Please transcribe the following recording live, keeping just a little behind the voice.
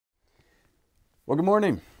Well, good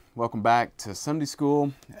morning. Welcome back to Sunday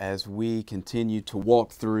School as we continue to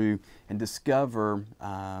walk through and discover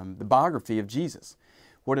the biography of Jesus.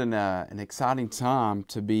 What an exciting time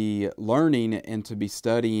to be learning and to be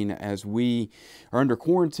studying as we are under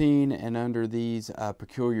quarantine and under these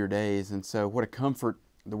peculiar days. And so what a comfort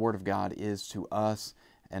the Word of God is to us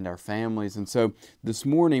and our families. And so this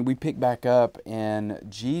morning we pick back up in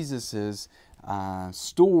Jesus's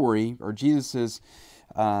story, or Jesus's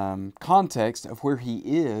context of where he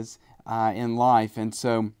is in life. And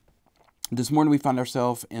so this morning we find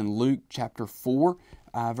ourselves in Luke chapter 4,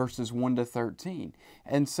 verses 1 to 13.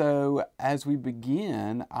 And so as we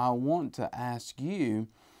begin, I want to ask you,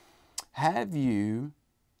 have you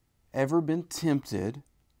ever been tempted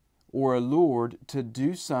or allured to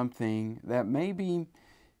do something that maybe,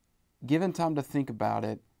 given time to think about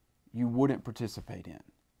it, you wouldn't participate in?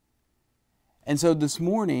 And so this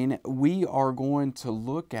morning, we are going to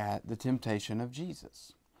look at the temptation of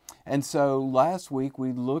Jesus. And so last week,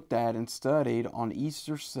 we looked at and studied on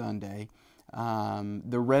Easter Sunday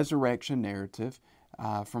the resurrection narrative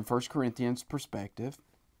from 1 Corinthians perspective.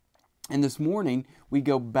 And this morning, we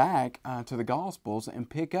go back to the Gospels and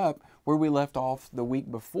pick up where we left off the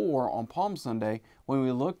week before on Palm Sunday when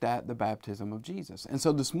we looked at the baptism of Jesus. And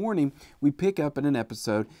so this morning, we pick up in an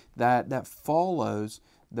episode that follows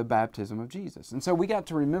the baptism of Jesus. And so we got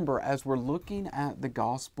to remember, as we're looking at the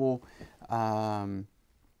Gospel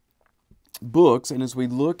books, and as we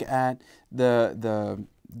look at the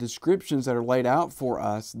descriptions that are laid out for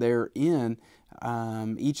us there in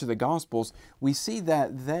each of the Gospels, we see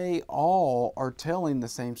that they all are telling the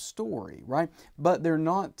same story, right? But they're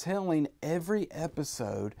not telling every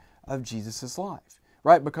episode of Jesus' life,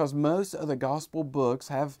 right? Because most of the Gospel books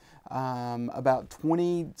have about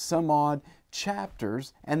 20 some odd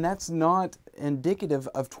chapters, and that's not indicative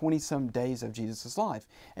of 20 some days of Jesus' life.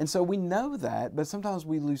 And so we know that, but sometimes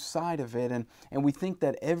we lose sight of it, and we think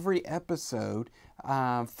that every episode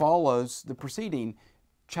follows the preceding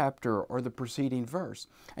chapter or the preceding verse.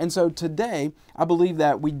 And so today, I believe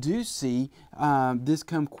that we do see this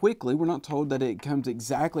come quickly. We're not told that it comes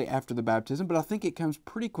exactly after the baptism, but I think it comes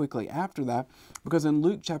pretty quickly after that, because in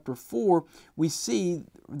Luke chapter 4, we see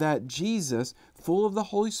that Jesus, full of the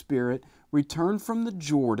Holy Spirit, returned from the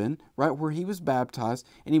Jordan, right where he was baptized,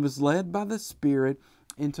 and he was led by the Spirit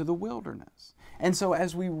into the wilderness. And so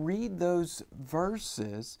as we read those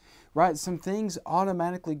verses, right, some things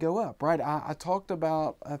automatically go up, right? I talked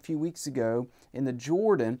about a few weeks ago in the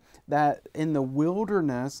Jordan that in the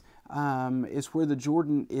wilderness is where the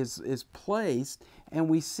Jordan is placed, and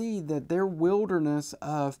we see that their wilderness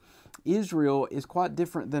of Israel is quite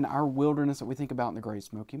different than our wilderness that we think about in the Great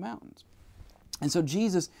Smoky Mountains. And so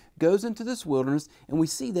Jesus goes into this wilderness, and we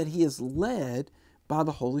see that he is led by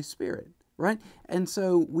the Holy Spirit, right? And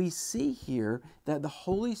so we see here that the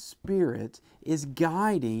Holy Spirit is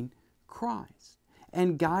guiding Christ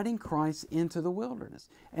and guiding Christ into the wilderness.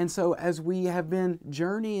 And so as we have been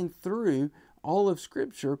journeying through all of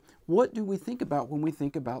Scripture, what do we think about when we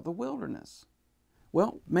think about the wilderness?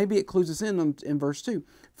 Well, maybe it clues us in verse 2.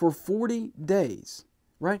 For 40 days,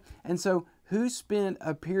 right? And so who spent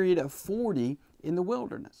a period of 40 in the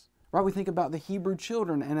wilderness? Right, we think about the Hebrew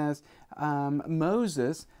children, and as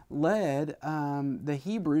Moses led the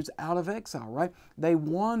Hebrews out of exile, right? They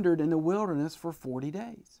wandered in the wilderness for 40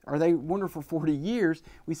 days, or they wandered for 40 years.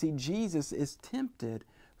 We see Jesus is tempted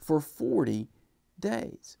for 40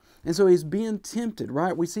 days. And so he's being tempted,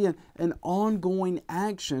 right? We see an ongoing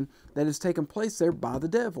action that has taken place there by the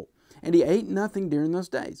devil. And he ate nothing during those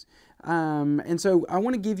days. And so I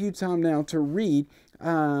want to give you time now to read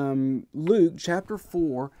Luke chapter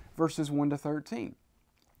 4, verses 1 to 13.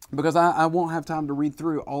 Because I won't have time to read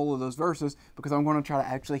through all of those verses, because I'm going to try to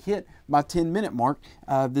actually hit my 10-minute mark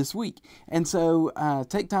this week. And so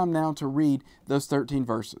take time now to read those 13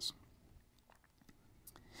 verses.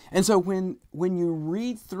 And so when you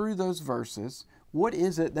read through those verses, what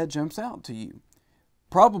is it that jumps out to you?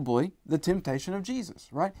 Probably the temptation of Jesus,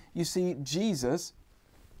 right? You see Jesus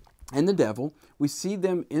and the devil, we see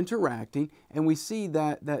them interacting, and we see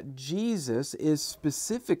that Jesus is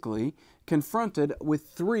specifically confronted with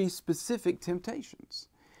 3 specific temptations.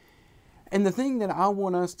 And the thing that I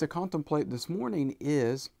want us to contemplate this morning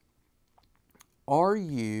is, are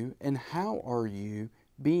you and how are you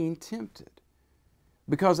being tempted?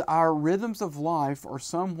 Because our rhythms of life are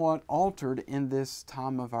somewhat altered in this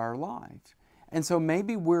time of our life. And so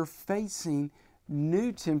maybe we're facing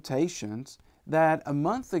new temptations that a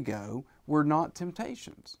month ago were not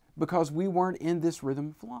temptations, because we weren't in this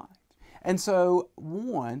rhythm of life. And so,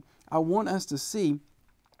 one, I want us to see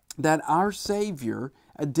that our Savior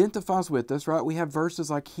identifies with us, right? We have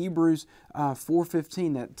verses like Hebrews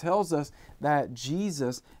 4:15 that tells us that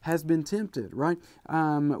Jesus has been tempted, right?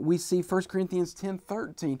 We see 1 Corinthians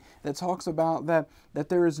 10:13 that talks about that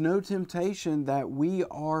there is no temptation that we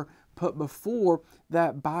are put before,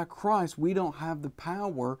 that by Christ we don't have the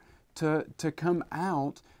power to come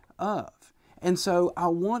out of. And so I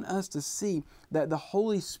want us to see that the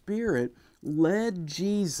Holy Spirit led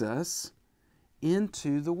Jesus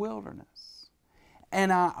into the wilderness.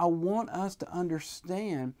 And I want us to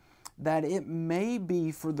understand that it may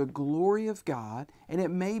be for the glory of God and it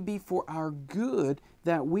may be for our good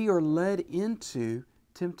that we are led into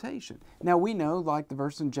temptation. Now we know, like the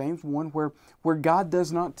verse in James 1, where God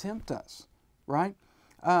does not tempt us, right?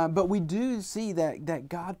 But we do see that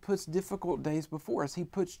God puts difficult days before us. He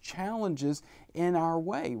puts challenges in our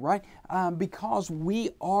way, right? Because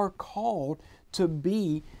we are called to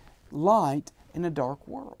be light in a dark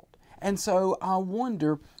world. And so I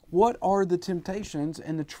wonder, what are the temptations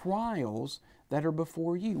and the trials that are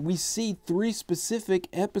before you? We see three specific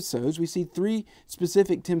episodes. We see three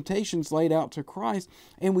specific temptations laid out to Christ.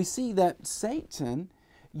 And we see that Satan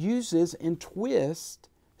uses and twists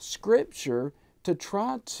Scripture to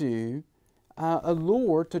try to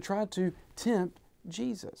allure, to try to tempt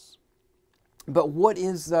Jesus. But what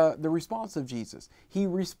is the response of Jesus? He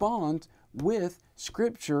responds with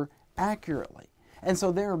Scripture accurately. And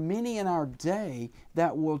so there are many in our day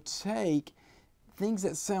that will take things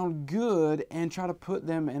that sound good and try to put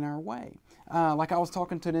them in our way. Like I was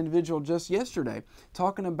talking to an individual just yesterday,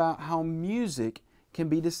 talking about how music can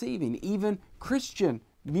be deceiving. Even Christian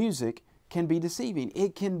music can be deceiving.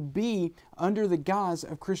 It can be under the guise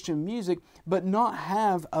of Christian music, but not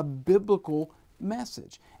have a biblical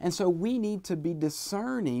message. And so we need to be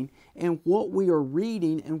discerning in what we are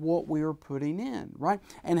reading and what we are putting in, right?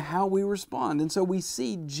 And how we respond. And so we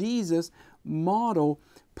see Jesus model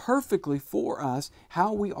perfectly for us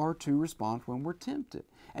how we are to respond when we're tempted.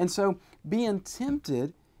 And so being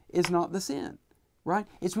tempted is not the sin, right?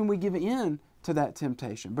 It's when we give in to that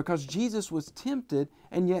temptation, because Jesus was tempted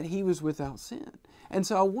and yet He was without sin. And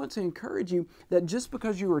so I want to encourage you that just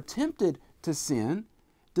because you are tempted to sin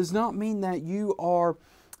does not mean that you are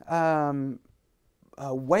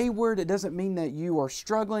wayward. It doesn't mean that you are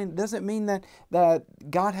struggling. It doesn't mean that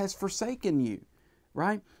God has forsaken you,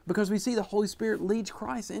 right? Because we see the Holy Spirit leads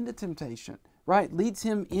Christ into temptation, right? Leads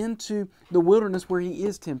Him into the wilderness where He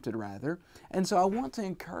is tempted, rather. And so I want to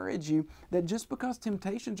encourage you that just because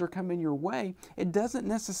temptations are coming your way, it doesn't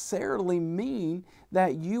necessarily mean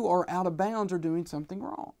that you are out of bounds or doing something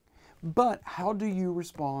wrong. But how do you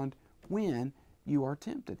respond when you are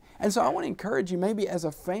tempted? And so I want to encourage you, maybe as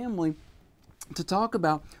a family, to talk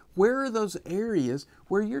about where are those areas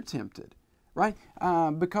where you're tempted, right?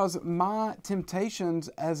 Because my temptations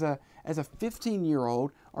as a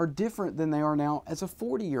 15-year-old are different than they are now as a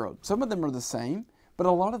 40-year-old. Some of them are the same, but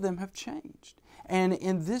a lot of them have changed. And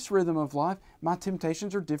in this rhythm of life, my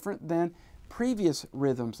temptations are different than previous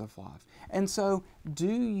rhythms of life. And so, do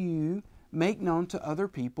you make known to other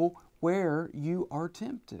people where you are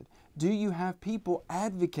tempted? Do you have people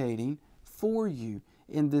advocating for you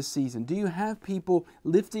in this season? Do you have people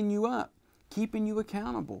lifting you up, keeping you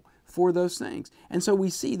accountable for those things? And so we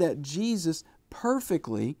see that Jesus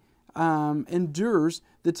perfectly endures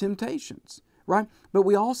the temptations, right? But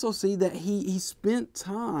we also see that he spent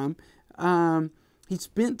time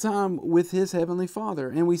with His Heavenly Father,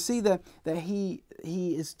 and we see that he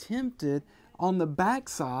is tempted on the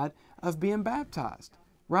backside of being baptized,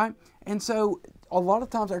 right? And so a lot of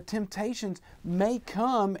times our temptations may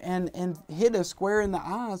come and hit us square in the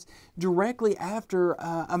eyes directly after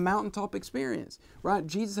a mountaintop experience, right?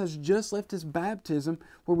 Jesus has just left His baptism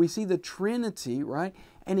where we see the Trinity, right?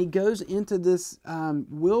 And He goes into this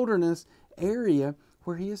wilderness area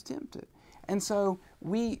where He is tempted. And so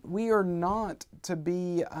we are not to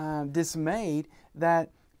be dismayed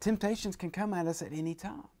that temptations can come at us at any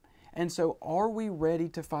time. And so are we ready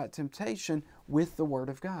to fight temptation with the Word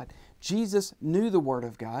of God? Jesus knew the Word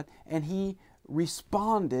of God and He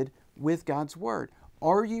responded with God's Word.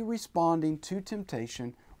 Are you responding to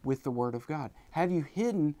temptation with the Word of God? Have you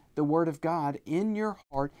hidden the Word of God in your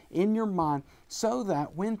heart, in your mind, so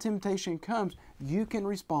that when temptation comes, you can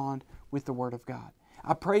respond with the Word of God?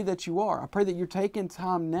 I pray that you are. I pray that you're taking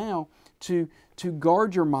time now to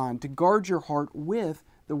guard your mind, to guard your heart with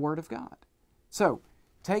the Word of God. So,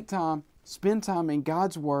 take time, spend time in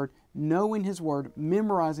God's Word, knowing His Word,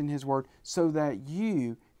 memorizing His Word, so that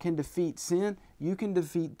you can defeat sin, you can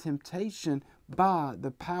defeat temptation by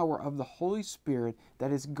the power of the Holy Spirit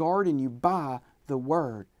that is guarding you by the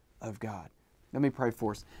Word of God. Let me pray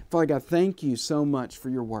for us. Father God, thank you so much for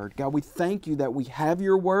your word. God, we thank you that we have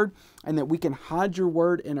your word and that we can hide your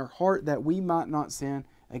word in our heart that we might not sin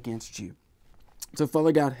against you. So,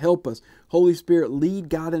 Father God, help us. Holy Spirit, lead,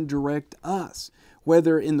 guide, and direct us,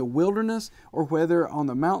 whether in the wilderness or whether on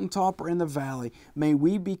the mountaintop or in the valley. May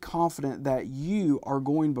we be confident that you are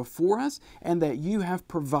going before us and that you have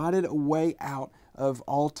provided a way out of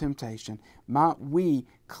all temptation. Might we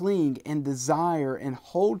cling and desire and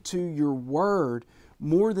hold to your word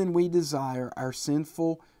more than we desire our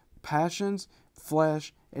sinful passions,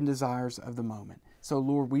 flesh, and desires of the moment. So,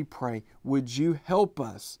 Lord, we pray, would you help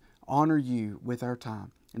us honor you with our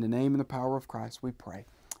time? In the name and the power of Christ, we pray.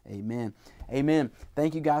 Amen. Amen.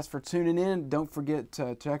 Thank you guys for tuning in. Don't forget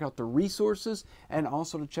to check out the resources and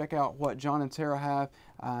also to check out what John and Tara have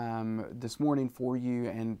this morning for you,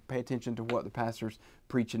 and pay attention to what the pastor's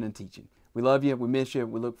preaching and teaching. We love you. We miss you.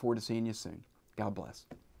 We look forward to seeing you soon. God bless.